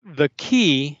the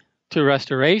key to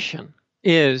restoration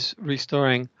is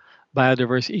restoring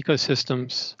biodiverse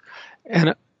ecosystems.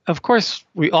 And of course,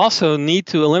 we also need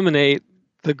to eliminate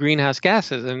the greenhouse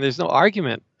gases, and there's no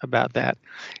argument about that.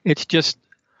 It's just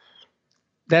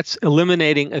that's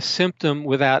eliminating a symptom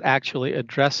without actually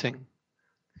addressing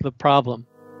the problem.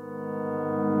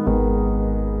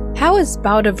 How is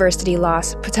biodiversity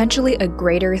loss potentially a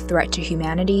greater threat to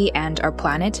humanity and our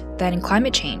planet than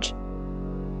climate change?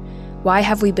 Why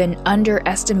have we been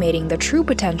underestimating the true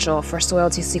potential for soil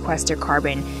to sequester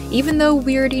carbon, even though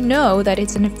we already know that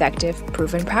it's an effective,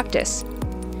 proven practice?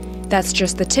 That's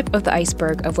just the tip of the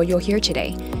iceberg of what you'll hear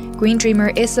today. Green Dreamer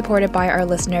is supported by our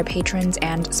listener patrons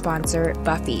and sponsor,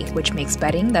 Buffy, which makes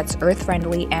bedding that's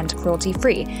earth-friendly and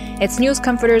cruelty-free. Its newest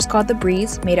comforter is called The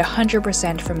Breeze, made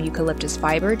 100% from eucalyptus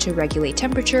fiber to regulate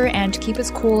temperature and keep us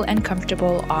cool and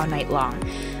comfortable all night long.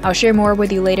 I'll share more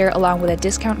with you later along with a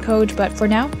discount code, but for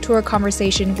now, to our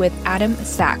conversation with Adam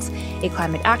Sachs, a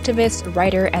climate activist,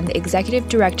 writer, and the executive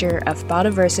director of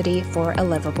Biodiversity for a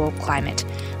Livable Climate.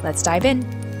 Let's dive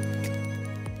in.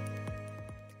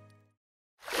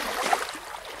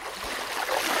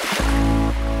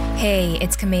 Hey,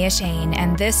 it's Kamea Shane,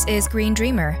 and this is Green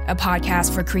Dreamer, a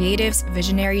podcast for creatives,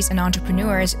 visionaries, and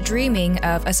entrepreneurs dreaming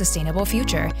of a sustainable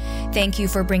future. Thank you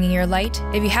for bringing your light.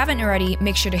 If you haven't already,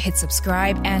 make sure to hit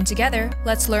subscribe, and together,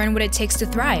 let's learn what it takes to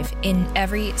thrive in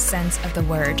every sense of the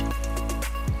word.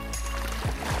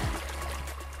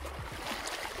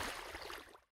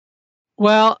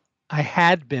 Well, I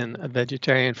had been a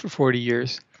vegetarian for 40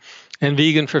 years and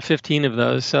vegan for 15 of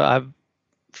those, so I've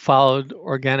followed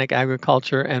organic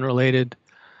agriculture and related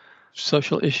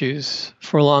social issues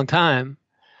for a long time.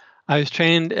 I was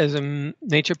trained as a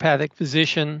naturopathic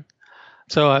physician,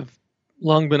 so I've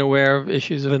long been aware of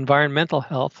issues of environmental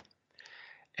health.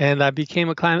 And I became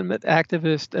a climate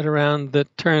activist at around the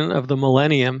turn of the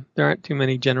millennium. There aren't too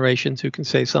many generations who can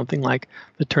say something like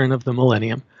the turn of the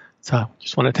millennium. So I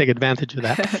just want to take advantage of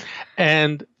that.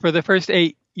 And for the first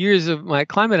 8 years of my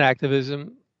climate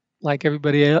activism, like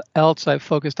everybody else, I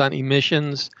focused on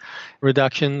emissions,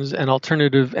 reductions, and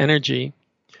alternative energy.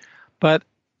 But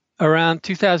around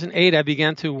 2008, I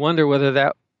began to wonder whether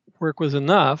that work was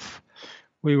enough.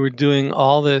 We were doing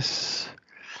all this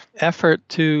effort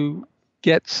to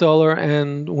get solar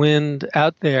and wind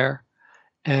out there,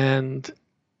 and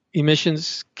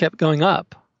emissions kept going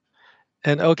up.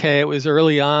 And okay, it was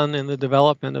early on in the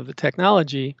development of the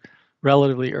technology,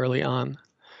 relatively early on.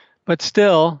 But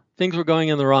still, things were going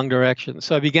in the wrong direction.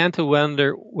 So I began to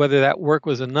wonder whether that work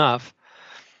was enough,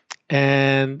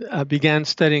 and I began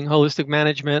studying holistic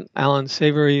management, Alan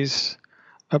Savory's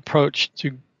approach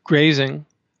to grazing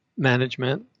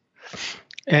management.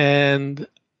 And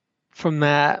from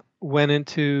that, went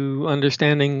into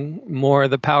understanding more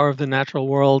the power of the natural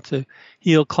world to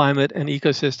heal climate and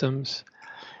ecosystems.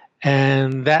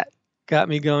 And that got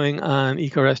me going on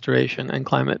eco-restoration and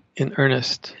climate in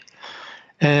earnest.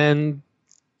 And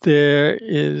there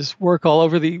is work all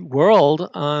over the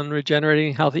world on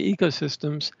regenerating healthy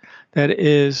ecosystems that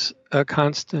is a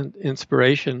constant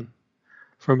inspiration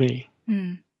for me.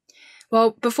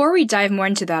 Well, before we dive more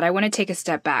into that, I want to take a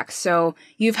step back. So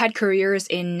you've had careers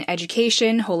in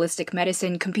education, holistic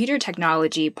medicine, computer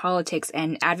technology, politics,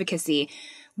 and advocacy.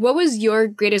 What was your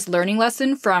greatest learning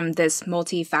lesson from this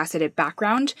multifaceted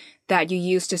background that you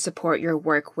use to support your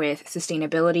work with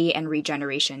sustainability and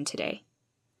regeneration today?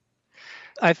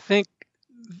 I think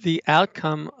the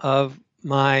outcome of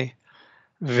my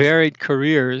varied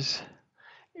careers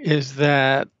is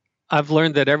that I've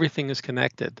learned that everything is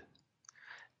connected.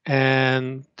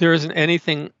 And there isn't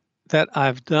anything that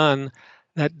I've done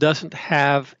that doesn't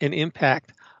have an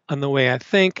impact on the way I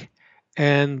think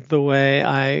and the way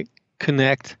I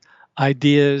connect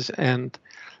ideas and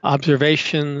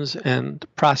observations and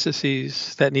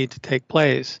processes that need to take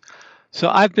place. So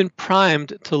I've been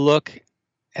primed to look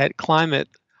at climate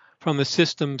from a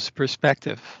systems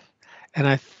perspective. And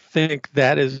I think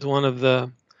that is one of the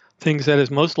things that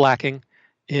is most lacking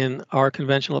in our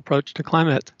conventional approach to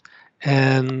climate,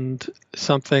 and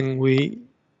something we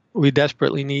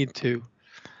desperately need to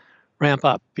ramp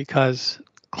up, because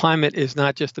climate is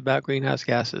not just about greenhouse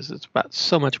gases. It's about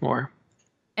so much more.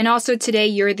 And also today,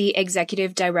 you're the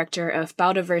executive director of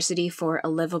Biodiversity for a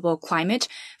Livable Climate.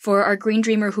 For our Green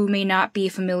Dreamer who may not be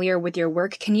familiar with your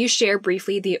work, can you share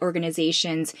briefly the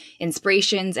organization's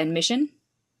inspirations and mission?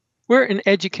 We're an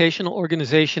educational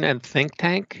organization and think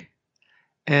tank,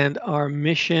 and our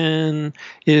mission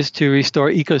is to restore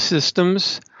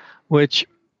ecosystems, which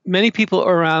many people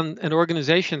around and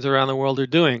organizations around the world are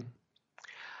doing.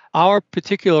 Our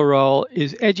particular role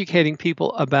is educating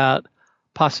people about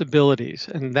possibilities.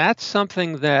 And that's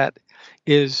something that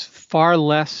is far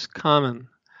less common.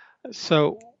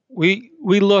 So we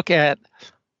look at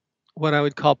what I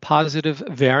would call positive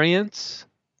variance,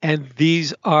 and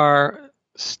these are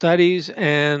studies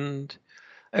and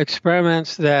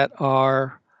experiments that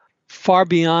are far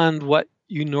beyond what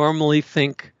you normally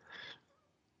think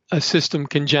a system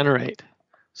can generate.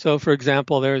 So, for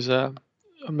example, there's a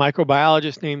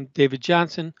microbiologist named David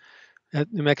Johnson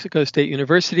at New Mexico State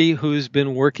University who's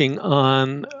been working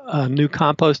on a new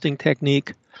composting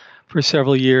technique for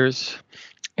several years.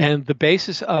 And the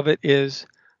basis of it is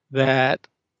that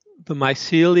the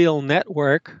mycelial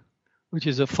network, which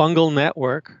is a fungal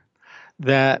network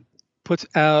that puts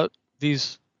out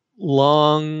these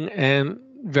long and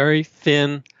very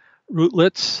thin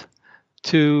rootlets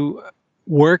to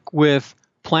work with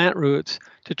plant roots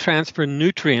to transfer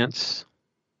nutrients.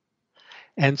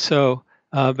 And so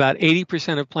about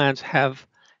 80% of plants have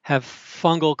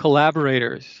fungal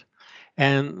collaborators,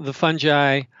 and the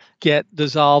fungi get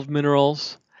dissolved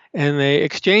minerals and they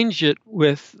exchange it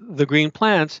with the green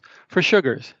plants for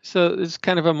sugars. So it's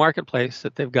kind of a marketplace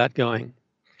that they've got going.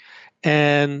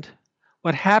 And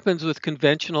what happens with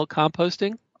conventional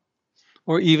composting,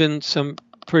 or even some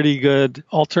pretty good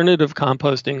alternative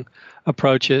composting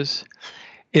approaches,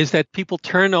 is that people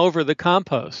turn over the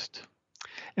compost.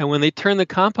 And when they turn the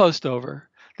compost over,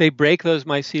 they break those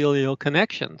mycelial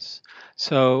connections.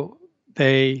 So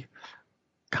they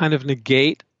kind of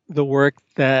negate the work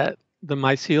that the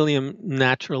mycelium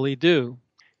naturally do.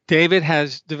 David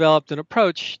has developed an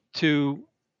approach to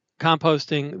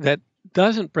composting that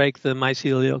doesn't break the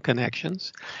mycelial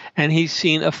connections, and he's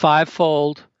seen a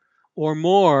 5-fold or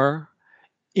more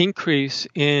increase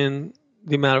in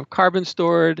the amount of carbon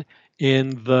stored,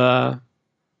 in the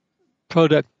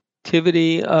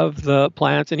productivity of the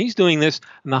plants. And he's doing this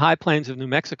in the high plains of New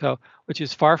Mexico, which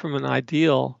is far from an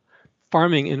ideal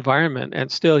farming environment,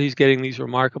 and still he's getting these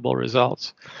remarkable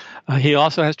results. He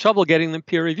also has trouble getting them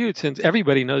peer reviewed since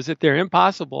everybody knows that they're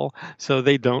impossible, so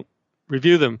they don't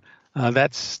review them.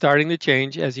 That's starting to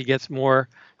change as he gets more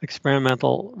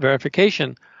experimental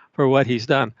verification for what he's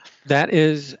done. That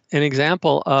is an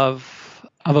example of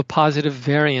a positive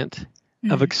variant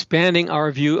of expanding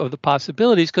our view of the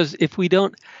possibilities, because if we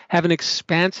don't have an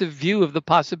expansive view of the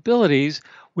possibilities,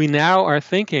 we now are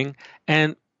thinking,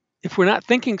 and if we're not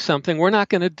thinking something, we're not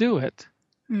going to do it.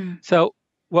 So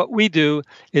what we do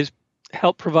is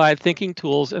help provide thinking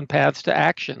tools and paths to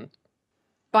action.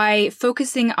 By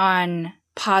focusing on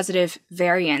positive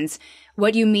variance,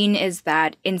 what you mean is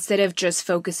that instead of just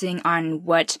focusing on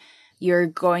what you're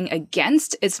going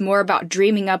against, it's more about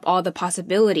dreaming up all the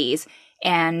possibilities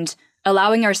and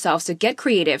allowing ourselves to get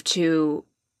creative to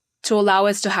allow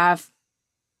us to have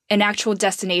an actual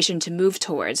destination to move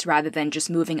towards rather than just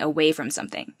moving away from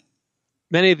something.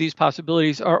 Many of these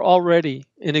possibilities are already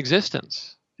in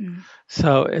existence.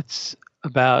 So it's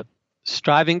about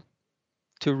striving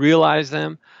to realize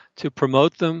them, to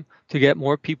promote them, to get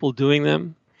more people doing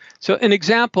them. So an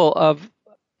example of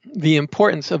the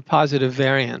importance of positive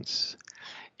variance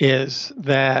is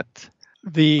that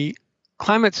the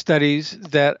climate studies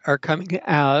that are coming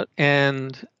out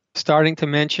and starting to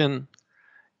mention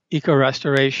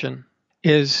eco-restoration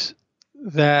is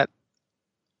that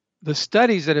the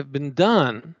studies that have been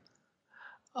done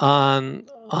on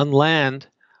land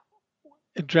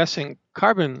addressing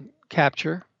carbon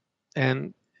capture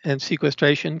and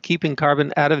sequestration, keeping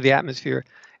carbon out of the atmosphere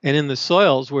and in the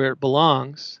soils where it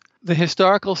belongs, the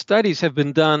historical studies have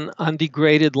been done on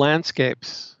degraded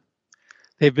landscapes.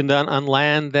 They've been done on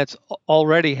land that's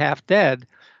already half dead.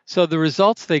 So the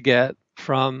results they get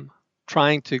from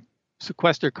trying to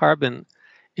sequester carbon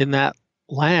in that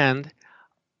land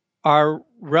are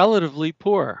relatively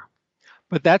poor.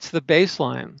 But that's the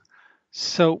baseline.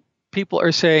 So people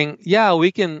are saying, yeah,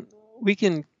 we can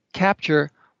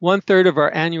capture 1/3 of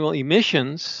our annual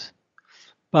emissions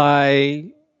by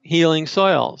healing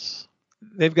soils.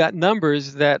 They've got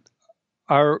numbers that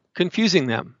are confusing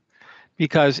them,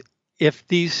 because if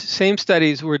these same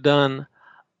studies were done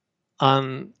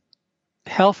on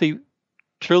healthy,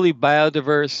 truly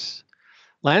biodiverse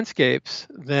landscapes,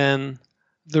 then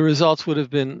the results would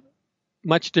have been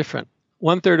much different.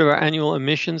 1/3 of our annual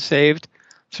emissions saved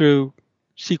through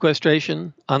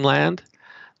sequestration on land,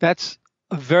 that's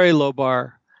a very low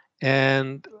bar,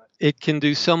 and it can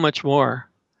do so much more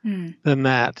than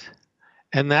that.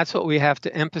 And that's what we have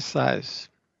to emphasize.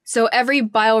 So every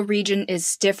bioregion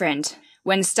is different.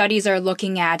 When studies are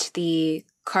looking at the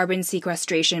carbon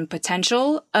sequestration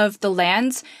potential of the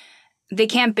lands, they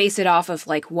can't base it off of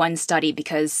like one study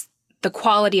because the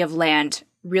quality of land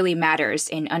really matters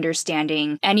in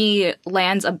understanding any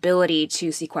land's ability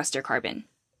to sequester carbon.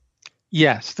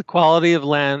 Yes, the quality of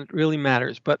land really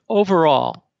matters. But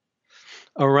overall,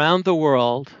 around the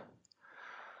world,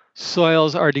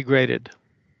 soils are degraded.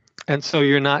 And so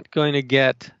you're not going to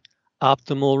get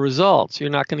optimal results. You're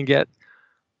not going to get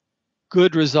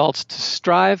good results to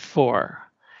strive for.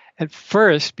 And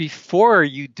first, before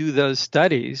you do those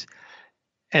studies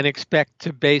and expect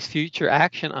to base future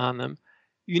action on them,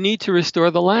 you need to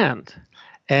restore the land.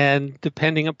 And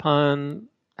depending upon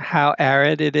how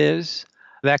arid it is,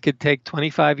 that could take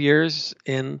 25 years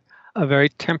in a very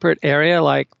temperate area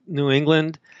like New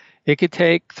England. It could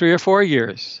take 3 or 4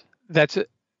 years. That's an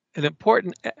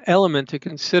important element to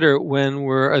consider when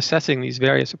we're assessing these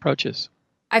various approaches.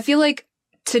 I feel like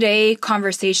today,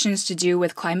 conversations to do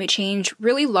with climate change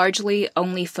really largely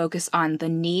only focus on the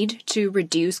need to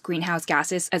reduce greenhouse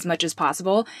gases as much as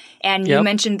possible. And you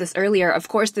mentioned this earlier. Of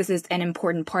course, this is an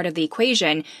important part of the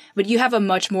equation, but you have a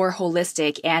much more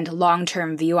holistic and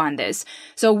long-term view on this.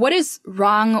 So what is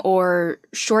wrong or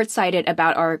short-sighted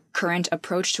about our current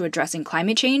approach to addressing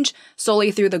climate change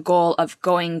solely through the goal of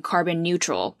going carbon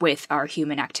neutral with our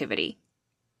human activity?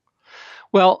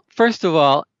 Well, first of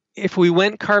all, if we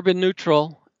went carbon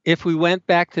neutral, if we went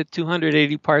back to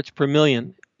 280 parts per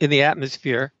million in the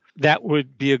atmosphere, that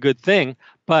would be a good thing.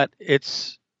 But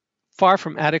it's far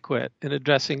from adequate in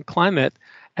addressing climate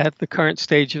at the current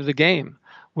stage of the game.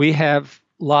 We have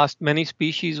lost many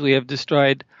species. We have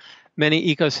destroyed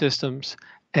many ecosystems.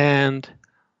 And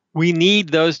we need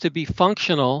those to be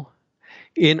functional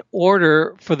in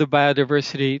order for the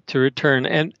biodiversity to return.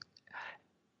 And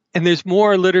there's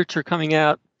more literature coming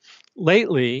out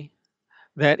lately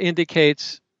that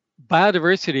indicates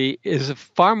biodiversity is a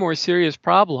far more serious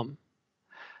problem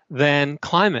than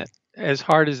climate, as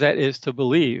hard as that is to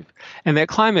believe. And that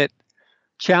climate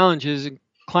challenges and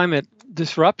climate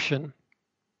disruption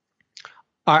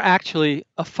are actually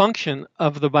a function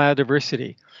of the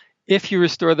biodiversity. If you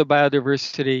restore the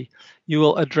biodiversity, you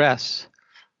will address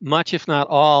much, if not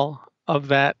all, of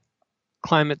that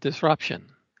climate disruption.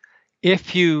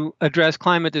 If you address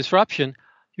climate disruption,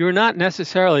 you're not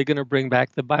necessarily going to bring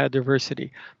back the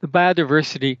biodiversity. The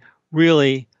biodiversity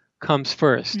really comes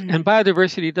first. And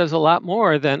biodiversity does a lot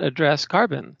more than address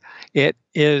carbon. It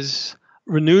is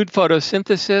renewed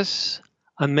photosynthesis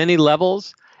on many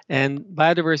levels, and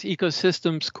biodiverse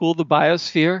ecosystems cool the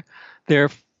biosphere. They're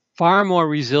far more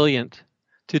resilient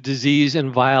to disease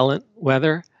and violent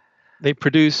weather. They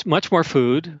produce much more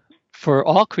food for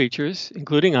all creatures,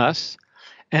 including us,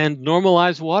 and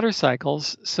normalize water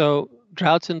cycles, so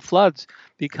droughts and floods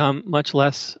become much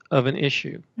less of an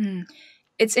issue.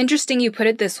 It's interesting you put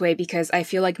it this way, because I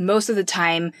feel like most of the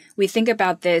time we think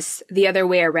about this the other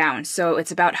way around. So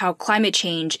it's about how climate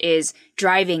change is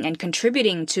driving and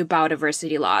contributing to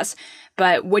biodiversity loss.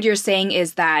 But what you're saying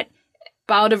is that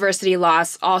biodiversity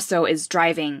loss also is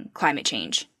driving climate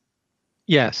change.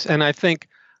 Yes, and I think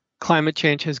climate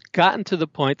change has gotten to the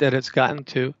point that it's gotten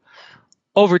to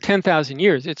over 10,000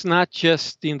 years. It's not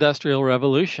just the Industrial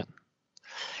Revolution.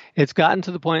 It's gotten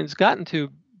to the point it's gotten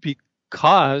to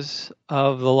because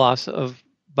of the loss of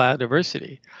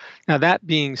biodiversity. Now, that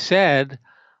being said,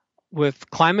 with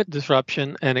climate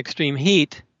disruption and extreme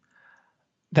heat,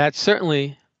 that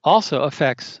certainly also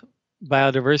affects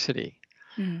biodiversity.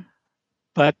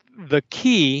 But the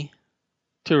key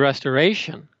to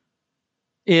restoration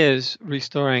is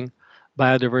restoring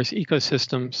biodiverse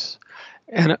ecosystems.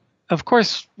 And of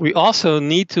course, we also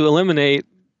need to eliminate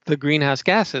the greenhouse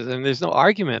gases, and there's no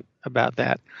argument about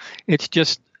that. It's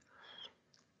just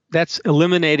that's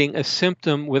eliminating a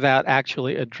symptom without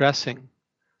actually addressing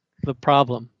the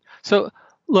problem. So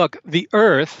look, the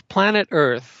Earth, planet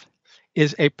Earth,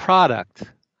 is a product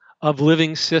of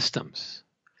living systems.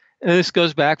 And this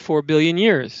goes back 4 billion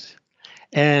years.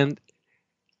 And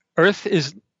Earth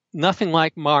is nothing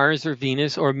like Mars or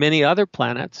Venus or many other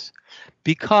planets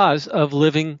because of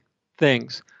living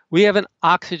things. We have an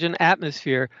oxygen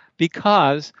atmosphere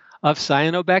because of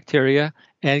cyanobacteria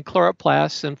and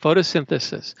chloroplasts and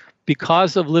photosynthesis,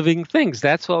 because of living things.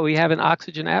 That's why we have an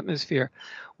oxygen atmosphere.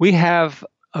 We have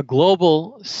a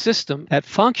global system that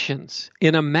functions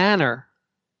in a manner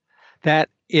that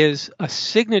is a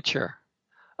signature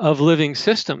of living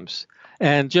systems.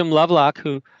 And Jim Lovelock,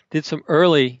 who did some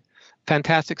early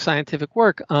fantastic scientific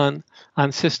work on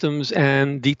systems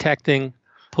and detecting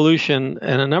pollution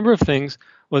and a number of things,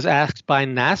 was asked by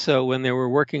NASA when they were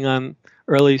working on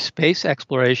early space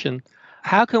exploration,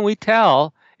 how can we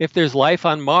tell if there's life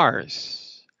on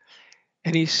Mars?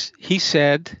 And he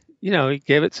said, he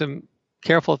gave it some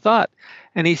careful thought.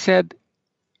 And he said,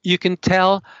 you can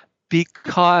tell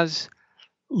because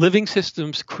living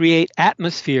systems create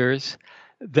atmospheres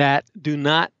that do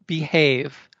not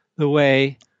behave the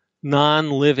way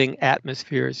non-living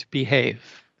atmospheres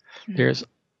behave. There's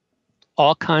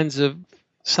all kinds of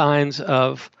signs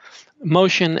of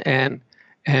motion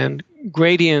and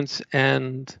gradients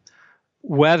and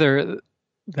weather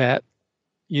that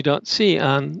you don't see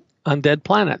on dead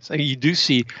planets. You do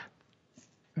see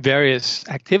various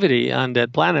activity on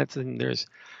dead planets, and there's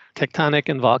tectonic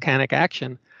and volcanic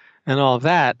action and all of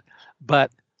that,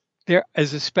 but there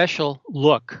is a special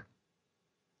look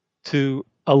to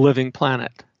a living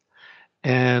planet.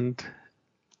 And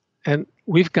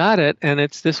we've got it, and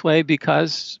it's this way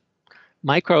because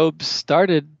microbes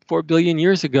started 4 billion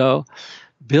years ago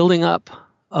building up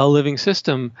a living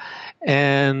system.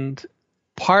 And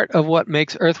part of what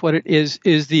makes Earth what it is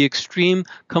the extreme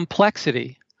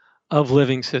complexity of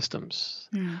living systems.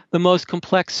 The most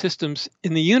complex systems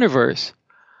in the universe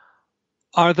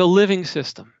are the living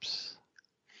systems.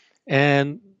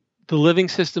 And the living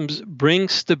systems bring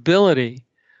stability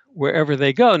wherever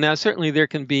they go. Now, certainly there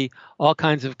can be all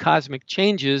kinds of cosmic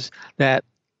changes that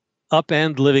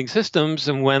upend living systems.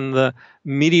 And when the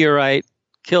meteorite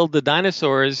killed the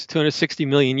dinosaurs 260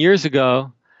 million years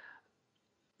ago,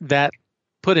 that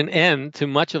put an end to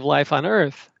much of life on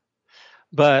Earth.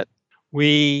 But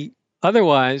we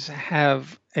otherwise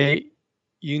have a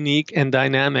unique and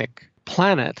dynamic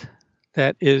planet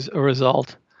that is a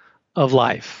result of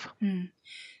life.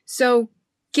 So,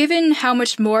 given how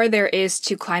much more there is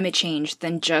to climate change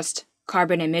than just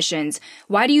carbon emissions,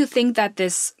 why do you think that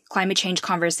this climate change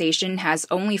conversation has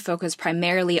only focused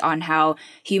primarily on how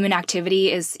human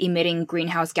activity is emitting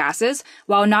greenhouse gases,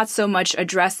 while not so much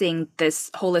addressing this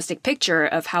holistic picture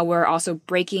of how we're also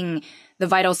breaking the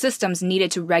vital systems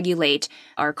needed to regulate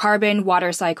our carbon,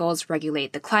 water cycles,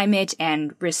 regulate the climate,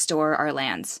 and restore our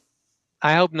lands?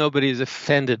 I hope nobody is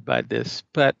offended by this,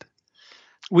 but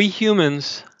we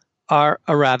humans are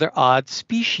a rather odd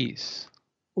species.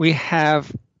 We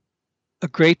have a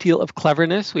great deal of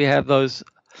cleverness. We have those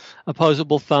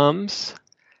opposable thumbs,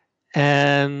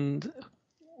 and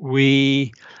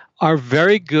we are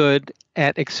very good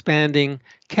at expanding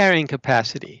carrying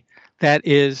capacity. That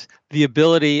is the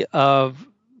ability of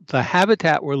the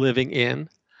habitat we're living in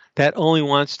that only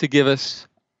wants to give us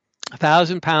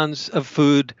 1,000 pounds of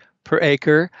food per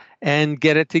acre and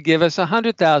get it to give us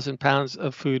 100,000 pounds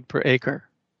of food per acre.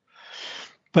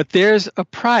 But there's a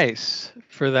price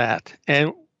for that.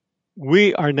 And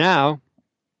we are now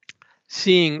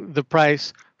seeing the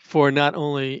price for not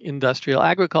only industrial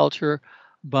agriculture,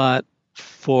 but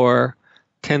for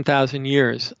 10,000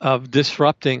 years of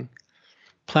disrupting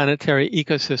planetary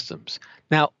ecosystems.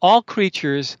 Now, all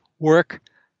creatures work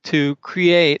to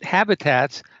create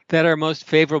habitats that are most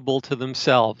favorable to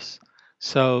themselves.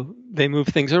 So they move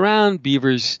things around,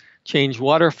 beavers change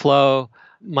water flow,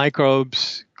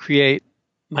 microbes create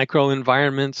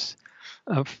microenvironments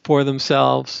for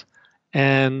themselves.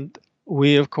 And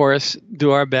we, of course,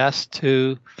 do our best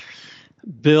to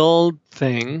build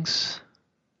things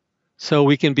so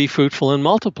we can be fruitful and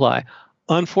multiply.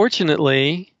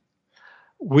 Unfortunately,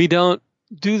 we don't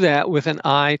do that with an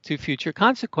eye to future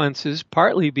consequences,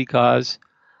 partly because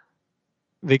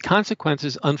the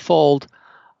consequences unfold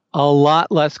a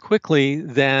lot less quickly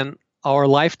than our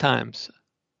lifetimes.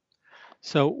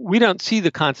 So we don't see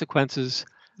the consequences.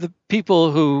 The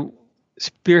people who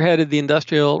spearheaded the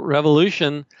Industrial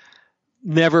Revolution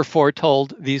never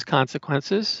foretold these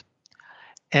consequences,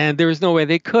 and there was no way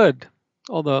they could,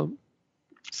 although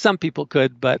some people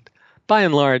could, but by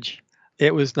and large,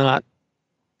 it was not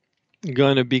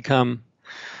going to become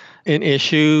an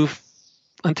issue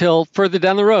until further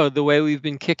down the road, the way we've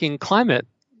been kicking climate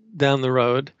down the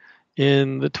road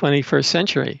in the 21st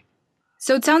century.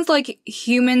 So it sounds like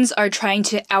humans are trying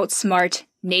to outsmart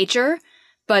nature,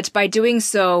 but by doing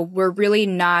so, we're really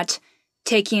not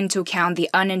taking into account the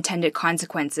unintended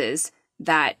consequences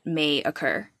that may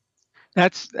occur.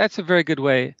 That's a very good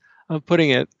way of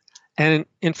putting it. And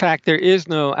in fact, there is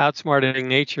no outsmarting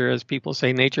nature, as people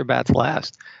say, nature bats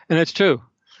last. And it's true.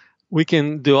 We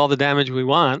can do all the damage we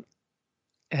want,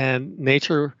 and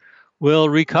nature will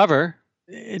recover,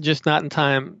 just not in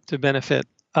time to benefit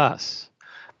us.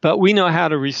 But we know how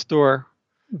to restore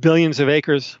billions of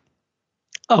acres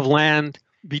of land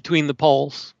between the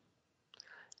poles.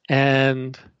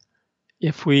 And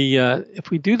if we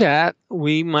do that,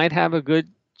 we might have a good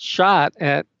shot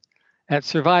at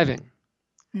surviving.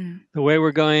 The way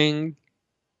we're going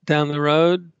down the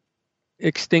road,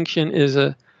 extinction is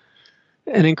an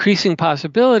increasing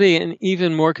possibility, and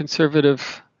even more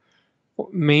conservative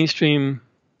mainstream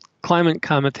climate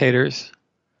commentators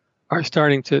are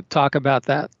starting to talk about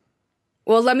that.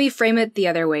 Well, let me frame it the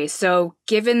other way. So,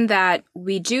 given that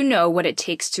we do know what it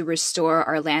takes to restore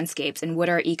our landscapes and what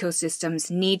our ecosystems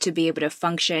need to be able to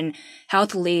function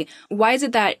healthily, why is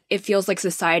it that it feels like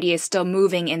society is still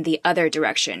moving in the other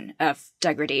direction of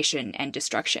degradation and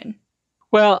destruction?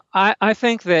 Well, I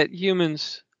think that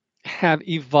humans have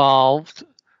evolved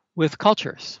with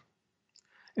cultures.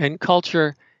 And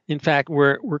culture, in fact,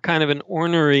 we're kind of an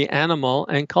ornery animal,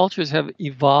 and cultures have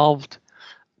evolved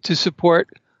to support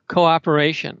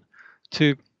cooperation,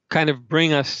 to kind of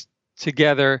bring us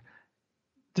together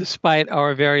despite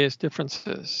our various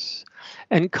differences.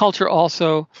 And culture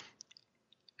also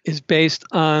is based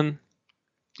on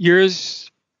years,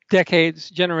 decades,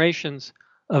 generations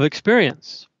of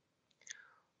experience.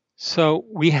 So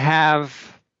we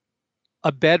have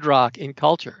a bedrock in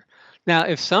culture. Now,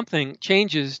 if something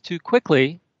changes too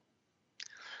quickly,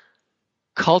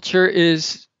 culture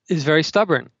is very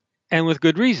stubborn, and with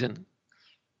good reason.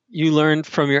 You learned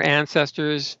from your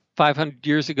ancestors 500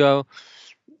 years ago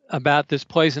about this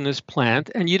poisonous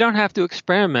plant, and you don't have to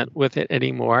experiment with it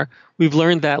anymore. We've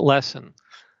learned that lesson.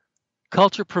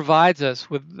 Culture provides us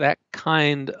with that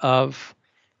kind of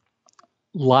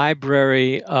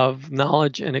library of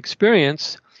knowledge and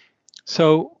experience,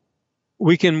 so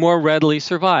we can more readily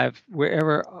survive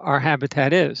wherever our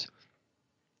habitat is.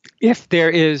 If there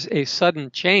is a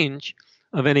sudden change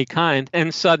of any kind,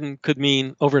 and sudden could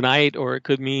mean overnight, or it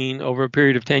could mean over a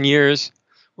period of 10 years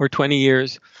or 20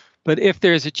 years, but if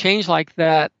there's a change like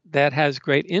that that has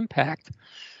great impact,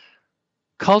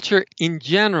 culture in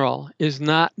general is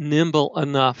not nimble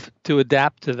enough to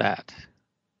adapt to that.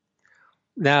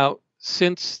 Now,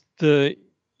 since the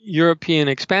European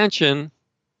expansion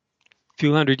a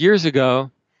few hundred years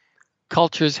ago,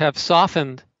 cultures have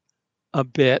softened a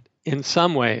bit in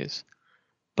some ways,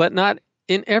 but not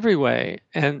in every way.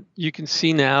 And you can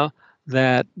see now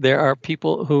that there are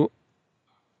people who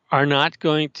are not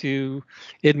going to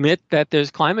admit that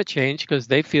there's climate change because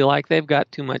they feel like they've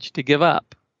got too much to give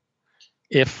up,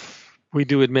 if we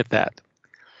do admit that.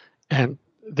 And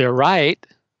they're right.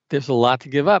 There's a lot to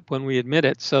give up when we admit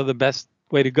it. So the best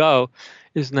way to go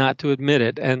is not to admit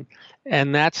it.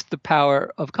 And that's the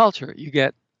power of culture. You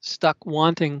get stuck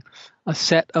wanting a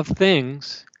set of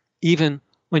things, even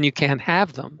when you can't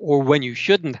have them or when you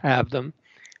shouldn't have them,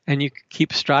 and you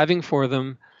keep striving for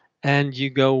them and you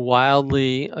go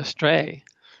wildly astray.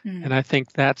 And I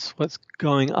think that's what's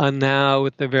going on now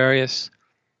with the various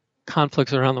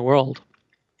conflicts around the world.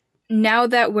 Now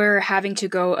that we're having to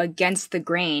go against the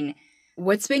grain,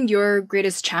 what's been your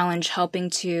greatest challenge helping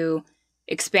to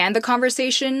expand the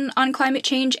conversation on climate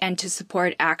change and to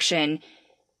support action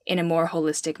in a more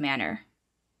holistic manner?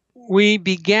 We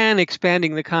began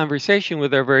expanding the conversation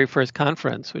with our very first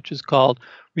conference, which is called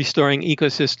Restoring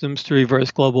Ecosystems to Reverse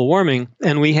Global Warming.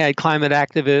 And we had climate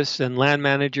activists and land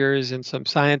managers and some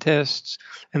scientists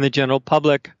and the general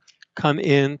public come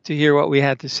in to hear what we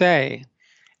had to say.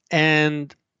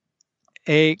 And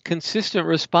a consistent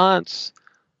response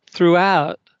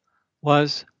throughout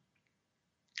was,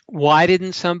 why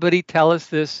didn't somebody tell us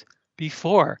this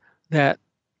before? That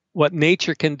what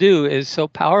nature can do is so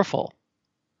powerful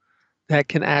that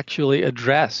can actually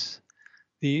address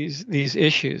these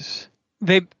issues.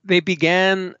 They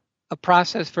began a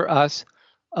process for us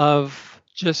of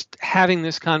just having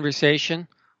this conversation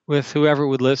with whoever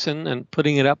would listen and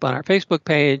putting it up on our Facebook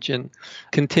page and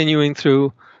continuing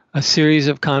through a series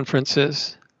of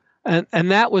conferences. And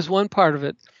that was one part of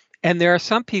it. And there are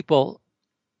some people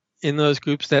in those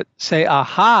groups that say,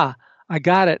 aha, I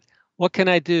got it. What can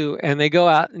I do? And they go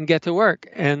out and get to work.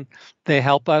 And they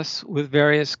help us with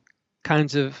various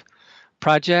kinds of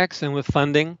projects and with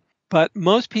funding. But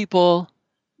most people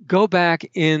go back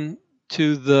into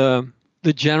the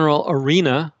general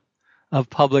arena of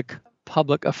public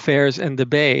affairs and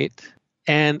debate,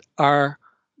 and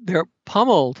they're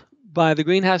pummeled by the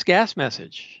greenhouse gas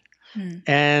message.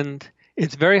 And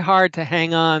it's very hard to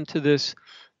hang on to this.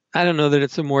 I don't know that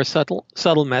it's a more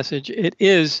subtle message. It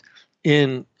is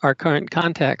in our current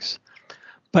context,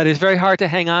 but it's very hard to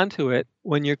hang on to it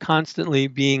when you're constantly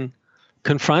being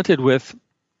confronted with,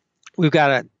 we've got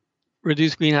to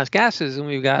reduce greenhouse gases and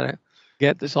we've got to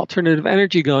get this alternative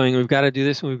energy going. We've got to do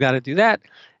this and we've got to do that.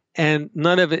 And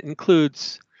none of it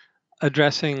includes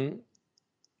addressing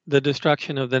the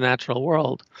destruction of the natural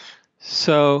world.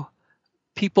 So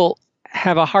people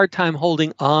have a hard time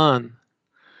holding on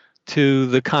to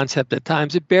the concept at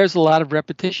times. It bears a lot of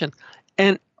repetition.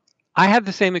 And I had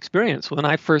the same experience when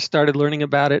I first started learning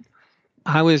about it.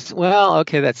 I was, well,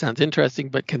 okay, that sounds interesting,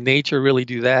 but can nature really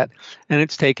do that? And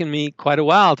it's taken me quite a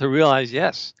while to realize,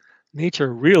 yes,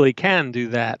 nature really can do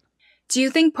that. Do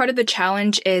you think part of the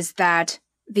challenge is that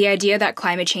The idea that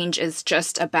climate change is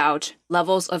just about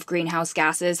levels of greenhouse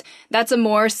gases, that's a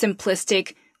more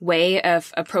simplistic way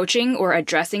of approaching or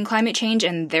addressing climate change,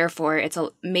 and therefore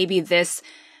maybe this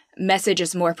message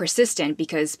is more persistent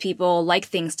because people like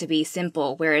things to be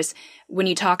simple, whereas when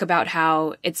you talk about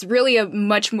how it's really a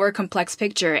much more complex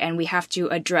picture and we have to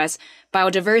address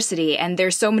biodiversity and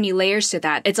there's so many layers to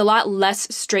that, it's a lot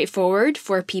less straightforward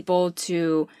for people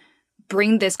to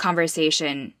bring this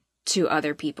conversation to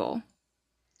other people.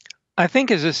 I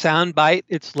think as a soundbite,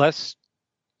 it's less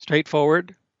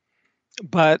straightforward,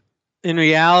 but in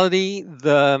reality,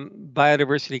 the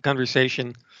biodiversity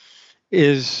conversation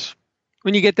is,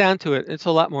 when you get down to it, it's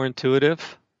a lot more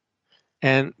intuitive,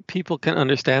 and people can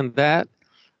understand that.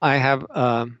 I have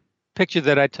a picture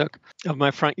that I took of my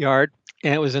front yard,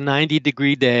 and it was a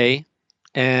 90-degree day,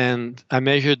 and I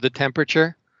measured the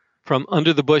temperature from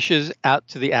under the bushes out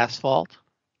to the asphalt.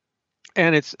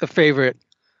 And it's a favorite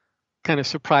kind of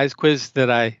surprise quiz that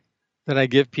I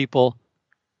give people.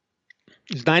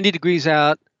 It's 90 degrees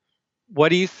out. What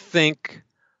do you think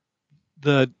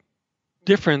the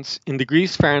difference in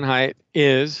degrees Fahrenheit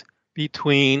is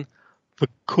between the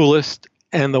coolest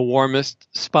and the warmest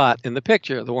spot in the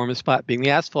picture? The warmest spot being the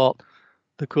asphalt,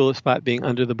 the coolest spot being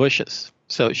under the bushes.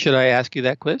 So should I ask you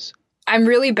that quiz? I'm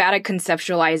really bad at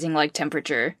conceptualizing like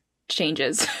temperature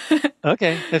changes.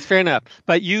 Okay, that's fair enough.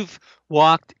 But you've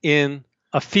walked in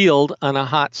a field on a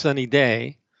hot sunny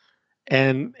day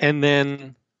and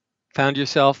then found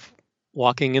yourself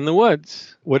walking in the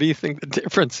woods. What do you think the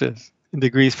difference is in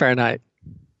degrees Fahrenheit?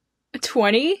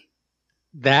 20?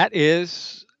 That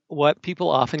is what people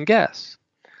often guess.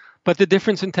 But the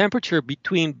difference in temperature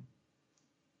between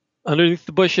underneath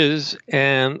the bushes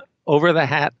and over the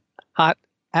hot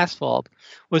asphalt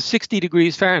was 60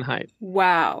 degrees Fahrenheit.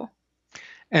 Wow.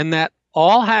 And that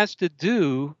all has to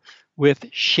do with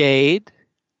shade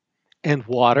and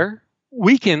water.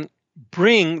 We can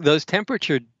bring those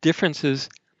temperature differences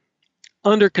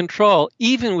under control,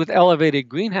 even with elevated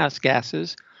greenhouse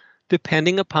gases,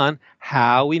 depending upon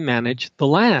how we manage the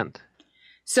land.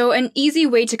 So an easy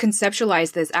way to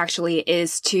conceptualize this actually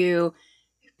is to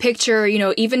picture,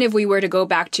 even if we were to go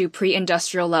back to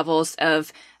pre-industrial levels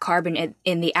of carbon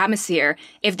in the atmosphere,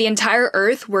 if the entire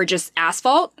Earth were just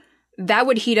asphalt, that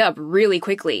would heat up really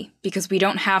quickly because we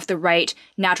don't have the right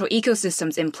natural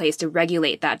ecosystems in place to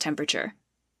regulate that temperature.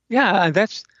 Yeah,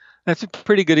 that's a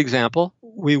pretty good example.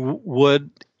 We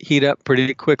would heat up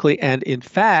pretty quickly. And in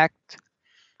fact,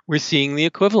 we're seeing the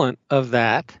equivalent of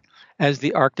that as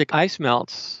the Arctic ice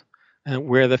melts, and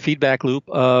where the feedback loop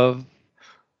of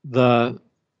the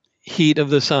heat of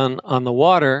the sun on the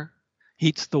water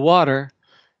heats the water,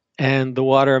 and the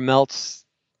water melts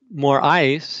more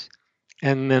ice,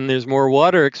 and then there's more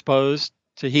water exposed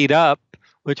to heat up,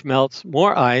 which melts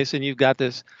more ice, and you've got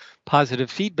this positive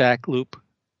feedback loop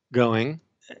going,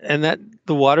 and that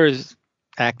the water is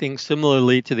acting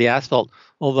similarly to the asphalt,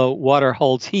 although water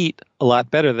holds heat a lot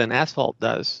better than asphalt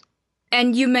does.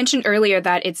 And you mentioned earlier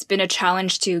that it's been a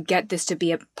challenge to get this to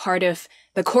be a part of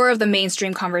the core of the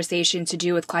mainstream conversation to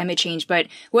do with climate change, but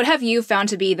what have you found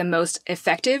to be the most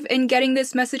effective in getting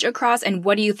this message across, and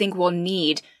what do you think we'll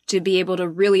need to be able to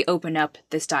really open up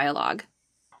this dialogue?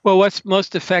 Well, what's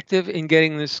most effective in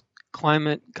getting this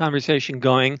climate conversation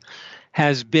going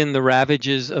has been the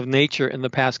ravages of nature in the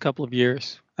past couple of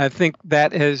years. I think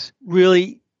that has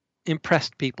really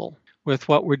impressed people with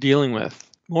what we're dealing with.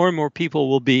 More and more people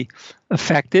will be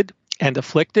affected and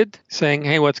afflicted, saying,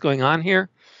 hey, what's going on here?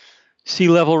 Sea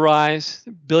level rise,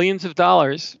 billions of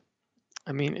dollars.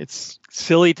 I mean, it's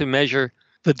silly to measure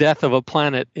the death of a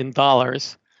planet in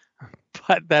dollars,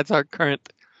 but that's our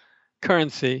current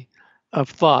currency of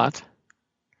thought.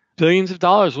 Billions of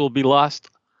dollars will be lost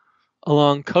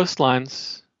along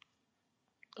coastlines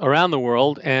around the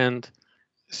world, and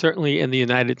certainly in the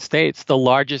United States. The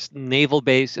largest naval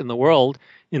base in the world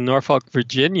in Norfolk,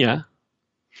 Virginia,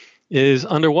 is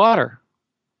underwater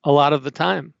a lot of the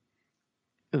time.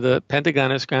 The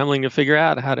Pentagon is scrambling to figure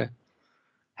out how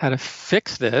to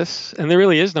fix this, and there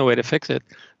really is no way to fix it.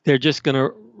 They're just going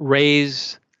to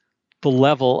raise the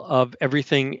level of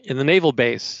everything in the naval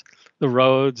base, the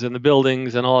roads and the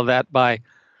buildings and all of that, by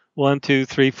 1, 2,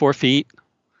 3, 4 feet.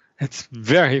 It's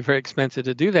very, very expensive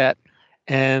to do that.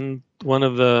 And one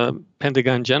of the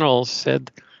Pentagon generals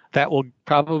said that will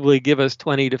probably give us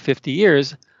 20 to 50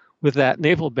 years with that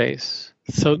naval base.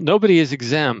 So nobody is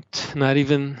exempt, not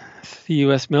even the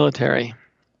U.S. military.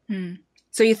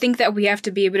 So you think that we have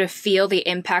to be able to feel the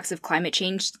impacts of climate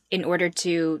change in order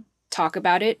to talk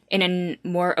about it in a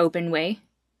more open way?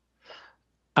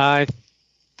 I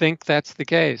think that's the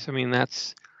case. I mean,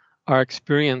 that's our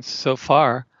experience so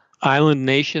far. island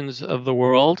nations of the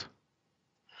world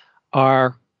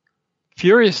are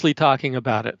furiously talking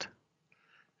about it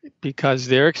because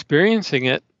they're experiencing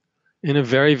it in a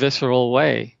very visceral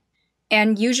way.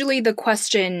 And usually the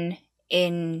question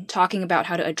in talking about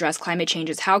how to address climate change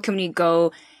is how can we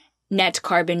go net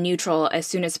carbon neutral as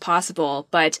soon as possible?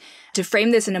 But to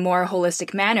frame this in a more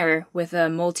holistic manner with a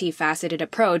multifaceted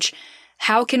approach,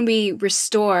 how can we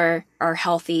restore our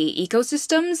healthy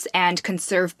ecosystems and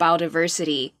conserve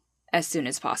biodiversity as soon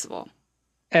as possible?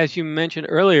 As you mentioned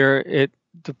earlier, it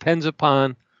depends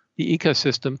upon the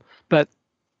ecosystem. But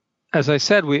as I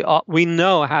said, we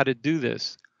know how to do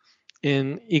this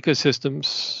in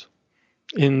ecosystems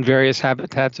in various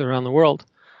habitats around the world.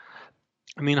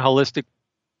 I mean, holistic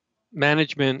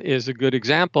management is a good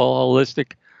example.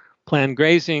 Holistic planned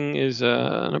grazing is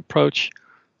an approach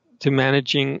to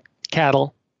managing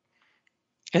cattle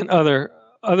and other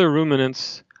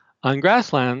ruminants on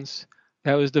grasslands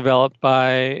that was developed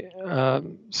by a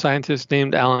scientist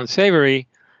named Alan Savory,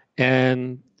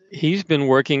 and he's been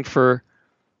working for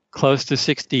close to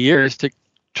 60 years to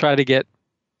try to get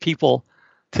people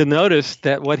to notice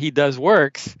that what he does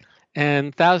works,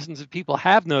 and thousands of people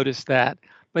have noticed that,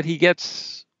 but he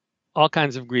gets all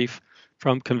kinds of grief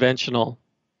from conventional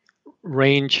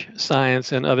range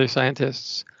science and other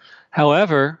scientists.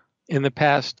 However, in the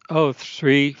past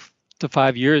 3 to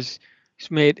 5 years,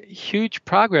 he's made huge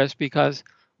progress because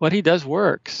what he does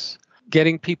works.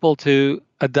 Getting people to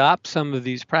adopt some of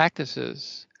these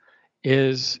practices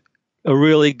is a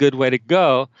really good way to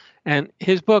go. And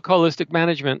his book, Holistic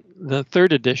Management, the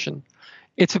third edition,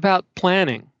 it's about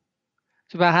planning.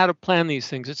 It's about how to plan these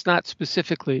things. It's not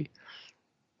specifically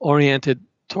oriented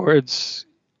towards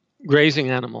grazing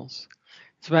animals.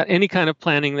 It's about any kind of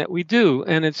planning that we do,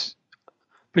 and it's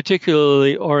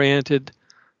particularly oriented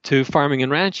to farming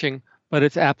and ranching, but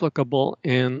it's applicable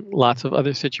in lots of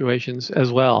other situations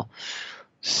as well.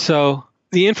 So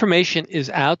the information is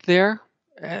out there,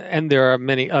 and there are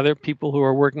many other people who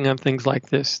are working on things like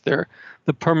this. The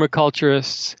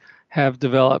permaculturists have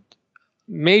developed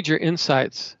major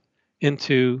insights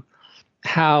into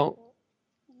how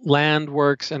land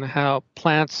works and how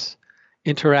plants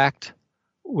interact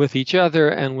with each other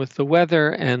and with the weather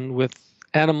and with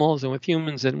animals and with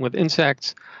humans and with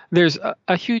insects. There's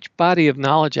a huge body of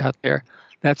knowledge out there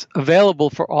that's available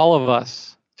for all of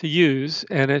us to use,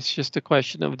 and it's just a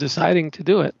question of deciding to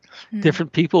do it.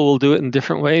 Different people will do it in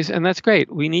different ways, and that's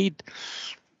great. We need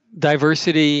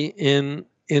diversity in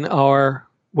our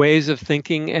ways of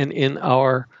thinking and in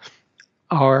our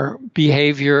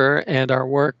behavior and our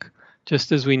work,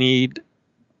 just as we need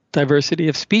diversity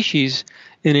of species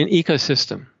in an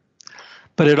ecosystem.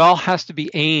 But it all has to be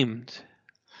aimed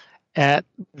at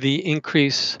the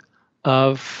increase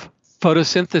of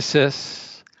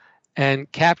photosynthesis and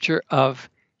capture of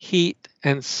heat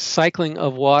and cycling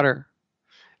of water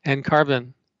and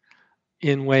carbon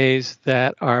in ways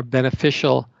that are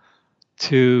beneficial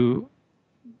to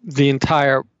the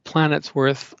entire planet's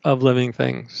worth of living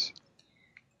things.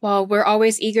 Well, we're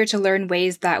always eager to learn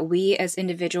ways that we as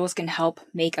individuals can help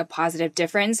make a positive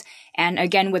difference. And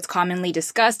again, what's commonly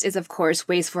discussed is, of course,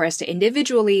 ways for us to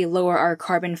individually lower our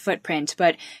carbon footprint.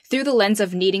 But through the lens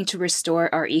of needing to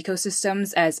restore our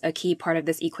ecosystems as a key part of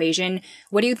this equation,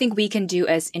 what do you think we can do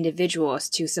as individuals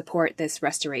to support this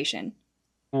restoration?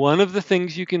 One of the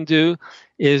things you can do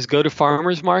is go to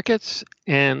farmers markets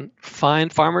and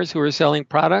find farmers who are selling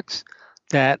products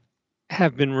that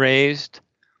have been raised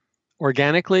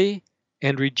organically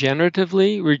and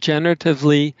regeneratively.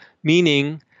 Regeneratively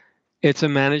meaning it's a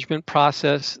management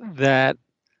process that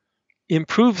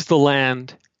improves the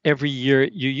land every year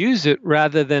you use it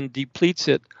rather than depletes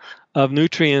it of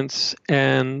nutrients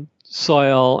and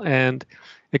soil and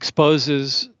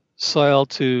exposes soil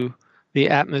to the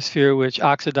atmosphere, which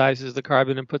oxidizes the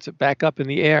carbon and puts it back up in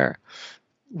the air.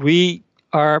 We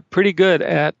are pretty good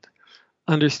at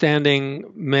understanding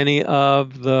many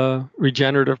of the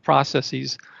regenerative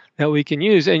processes that we can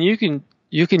use, and you can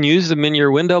use them in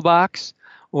your window box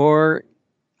or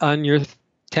on your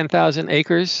 10,000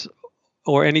 acres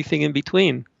or anything in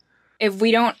between. If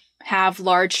we don't have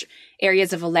large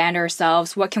areas of land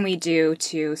ourselves, what can we do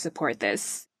to support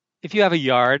this? If you have a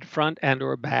yard, front and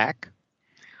or back,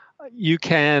 you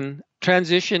can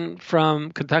transition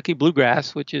from Kentucky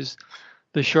bluegrass, which is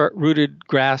the short-rooted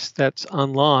grass that's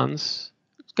on lawns.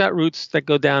 It's got roots that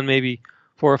go down maybe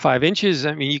 4 or 5 inches.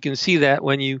 I mean, you can see that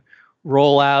when you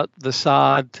roll out the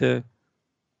sod to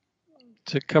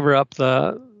cover up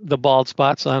the bald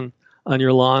spots on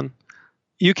your lawn.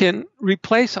 You can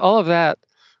replace all of that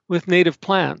with native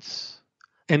plants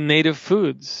and native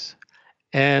foods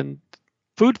and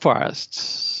food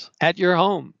forests at your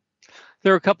home.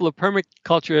 There were a couple of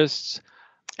permaculturists,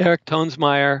 Eric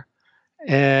Tonesmeyer,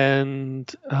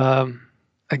 and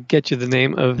I get you the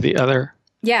name of the other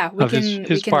Yeah, of we his can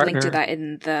link to partner. that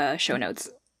in the show notes.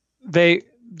 They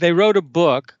wrote a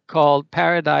book called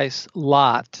Paradise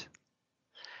Lot,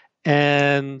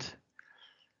 and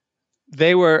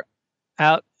they were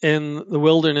out in the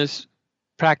wilderness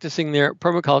practicing their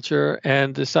permaculture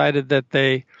and decided that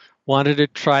they wanted to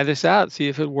try this out, see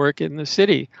if it would work in the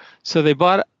city. So they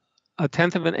bought a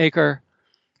tenth of an acre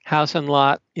house and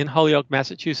lot in Holyoke,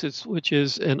 Massachusetts, which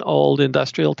is an old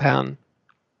industrial town.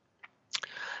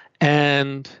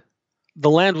 And the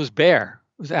land was bare,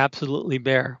 it was absolutely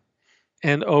bare.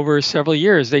 And over several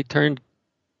years, they turned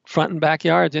front and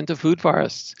backyards into food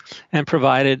forests and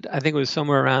provided, I think it was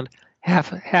somewhere around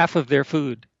half of their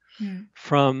food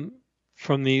from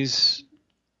these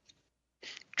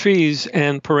trees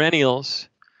and perennials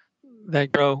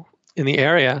that grow in the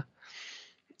area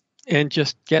and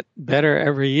just get better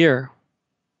every year.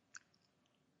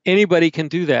 Anybody can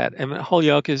do that. I mean,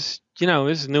 Holyoke is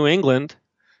New England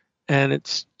and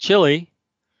it's chilly,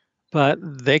 but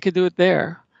they could do it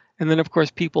there. And then, of course,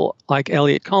 people like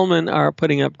Elliot Coleman are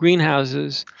putting up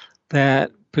greenhouses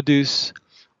that produce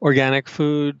organic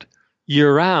food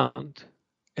year round.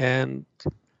 And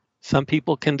some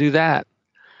people can do that.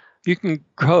 You can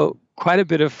grow quite a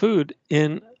bit of food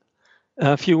in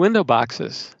a few window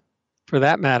boxes, for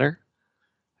that matter,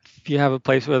 if you have a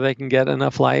place where they can get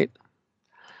enough light.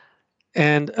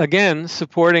 And again,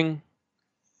 supporting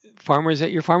farmers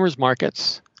at your farmers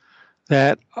markets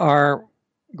that are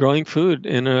growing food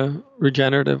in a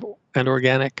regenerative and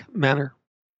organic manner.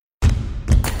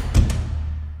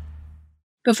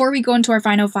 Before we go into our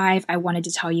final 5, I wanted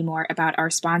to tell you more about our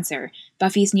sponsor.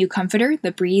 Buffy's new comforter,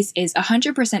 The Breeze, is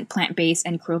 100% plant-based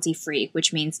and cruelty-free,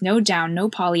 which means no down, no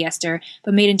polyester,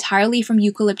 but made entirely from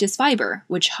eucalyptus fiber,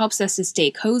 which helps us to stay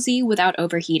cozy without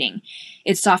overheating.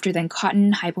 It's softer than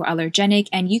cotton, hypoallergenic,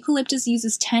 and eucalyptus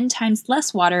uses 10 times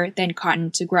less water than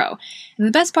cotton to grow. And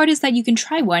the best part is that you can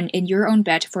try one in your own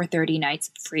bed for 30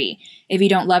 nights free. If you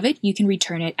don't love it, you can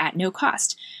return it at no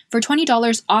cost. For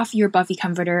 $20 off your Buffy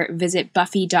comforter, visit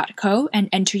buffy.co and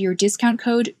enter your discount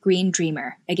code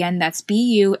GREENDREAMER. Again, that's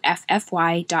buffy.co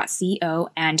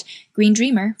and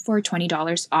GREENDREAMER for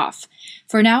 $20 off.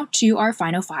 For now, to our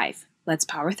final 5. Let's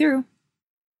power through.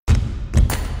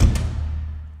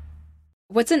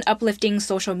 What's an uplifting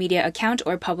social media account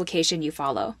or publication you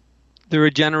follow? The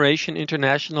Regeneration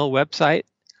International website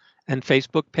and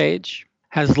Facebook page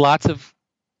has lots of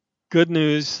good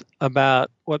news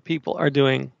about what people are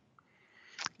doing.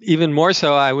 Even more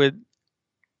so, I would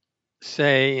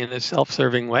say in a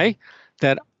self-serving way,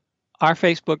 that our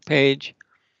Facebook page,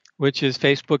 which is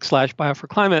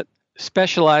Facebook/Bio4Climate,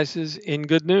 specializes in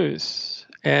good news.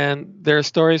 And there are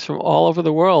stories from all over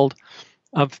the world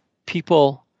of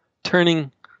people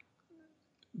turning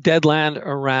dead land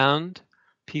around,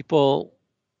 people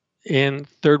in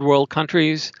third world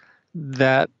countries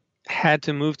that had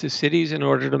to move to cities in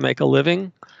order to make a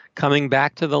living, coming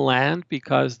back to the land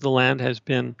because the land has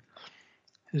been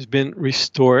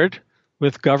restored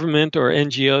with government or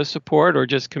NGO support or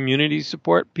just community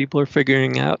support. People are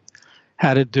figuring out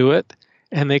how to do it,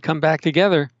 and they come back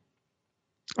together,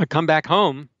 or come back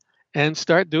home, and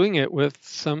start doing it with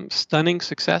some stunning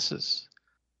successes.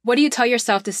 What do you tell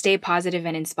yourself to stay positive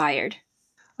and inspired?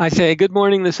 I say, good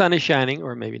morning, the sun is shining,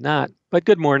 or maybe not, but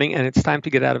good morning, and it's time to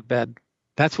get out of bed.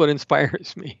 That's what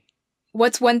inspires me.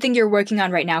 What's one thing you're working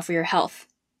on right now for your health?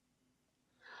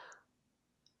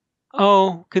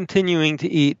 Oh, continuing to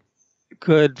eat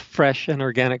good, fresh, and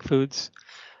organic foods,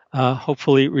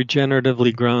 hopefully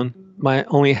regeneratively grown. My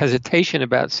only hesitation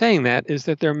about saying that is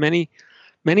that there are many,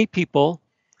 many people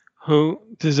who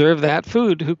deserve that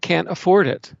food who can't afford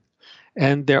it.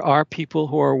 And there are people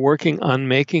who are working on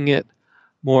making it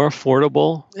more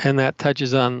affordable, and that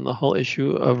touches on the whole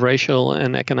issue of racial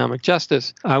and economic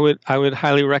justice. I would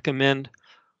highly recommend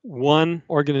one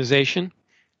organization.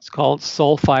 It's called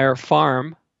Soulfire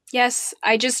Farm. Yes,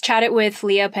 I just chatted with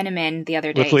Leah Penniman the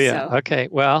other day. With Leah, so. Okay.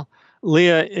 Well,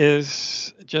 Leah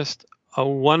is just a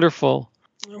wonderful,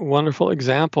 wonderful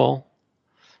example,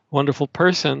 wonderful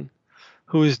person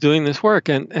who is doing this work.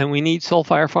 And we need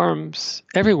Soulfire Farms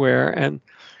everywhere. And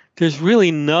there's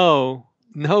really no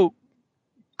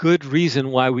good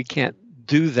reason why we can't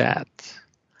do that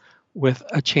with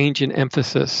a change in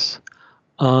emphasis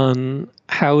on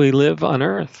how we live on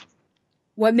Earth.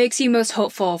 What makes you most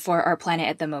hopeful for our planet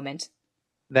at the moment?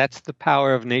 That's the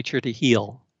power of nature to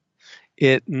heal.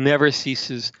 It never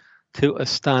ceases to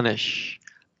astonish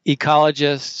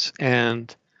ecologists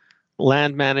and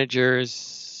land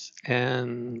managers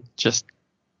and just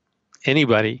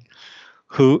anybody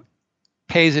who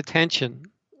pays attention,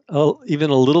 even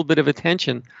a little bit of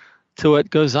attention, to what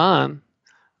goes on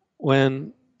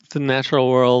when the natural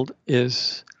world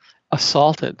is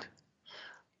assaulted,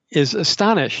 is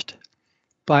astonished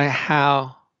by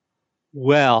how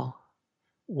well,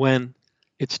 when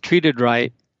it's treated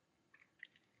right,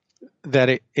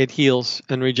 that it heals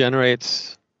and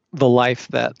regenerates the life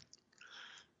that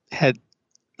had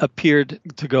appeared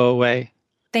to go away.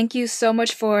 Thank you so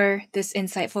much for this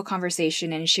insightful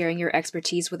conversation and sharing your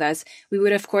expertise with us. We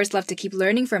would, of course, love to keep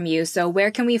learning from you. So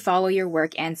where can we follow your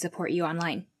work and support you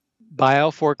online? Bio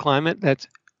for Climate, that's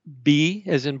B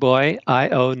as in boy,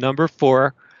 IO number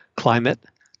 4,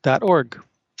 climate.org.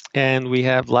 And we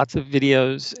have lots of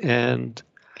videos and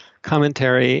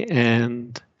commentary,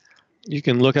 and you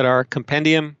can look at our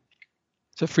compendium.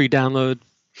 It's a free download.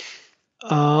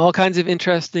 All kinds of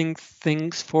interesting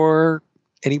things for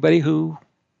anybody who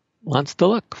wants to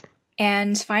look.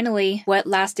 And finally, what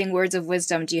lasting words of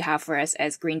wisdom do you have for us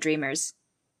as green dreamers?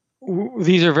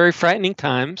 These are very frightening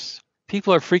times.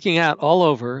 People are freaking out all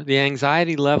over. The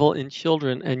anxiety level in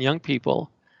children and young people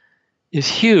is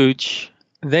huge.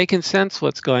 They can sense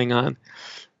what's going on,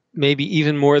 maybe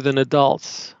even more than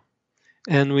adults.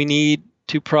 And we need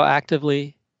to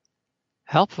proactively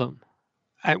help them.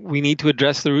 We need to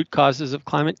address the root causes of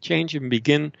climate change and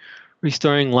begin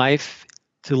restoring life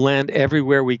to land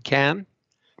everywhere we can,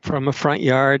 from a front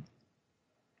yard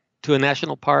to a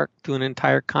national park to an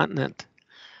entire continent.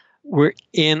 We're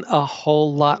in a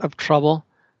whole lot of trouble,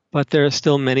 but there are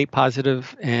still many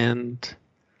positive and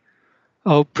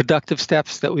productive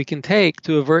steps that we can take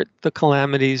to avert the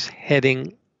calamities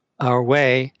heading our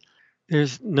way.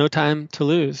 There's no time to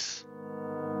lose.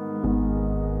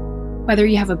 Whether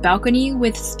you have a balcony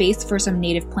with space for some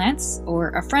native plants, or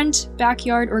a front,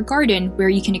 backyard, or garden where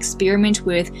you can experiment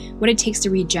with what it takes to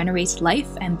regenerate life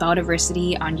and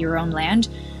biodiversity on your own land,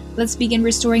 let's begin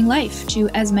restoring life to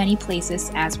as many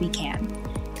places as we can.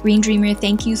 Green Dreamer,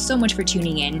 thank you so much for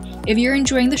tuning in. If you're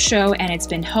enjoying the show and it's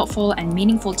been helpful and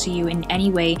meaningful to you in any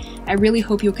way, I really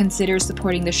hope you'll consider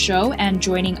supporting the show and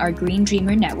joining our Green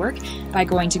Dreamer network by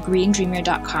going to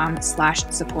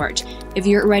greendreamer.com/support. If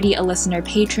you're already a listener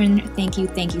patron, thank you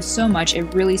so much.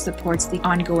 It really supports the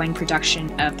ongoing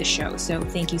production of the show, so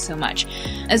thank you so much.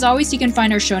 As always, you can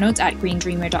find our show notes at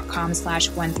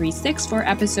greendreamer.com/136 for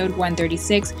episode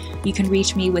 136. You can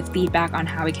reach me with feedback on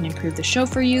how we can improve the show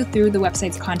for you through the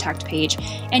website's contact page,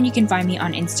 and you can find me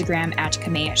on Instagram at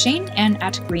Kamea Shane and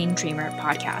at Green Dreamer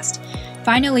Podcast.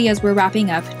 Finally, as we're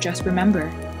wrapping up, just remember,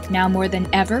 now more than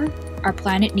ever, our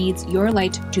planet needs your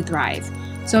light to thrive.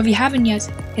 So if you haven't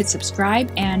yet, hit subscribe,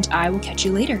 and I will catch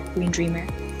you later, Green Dreamer.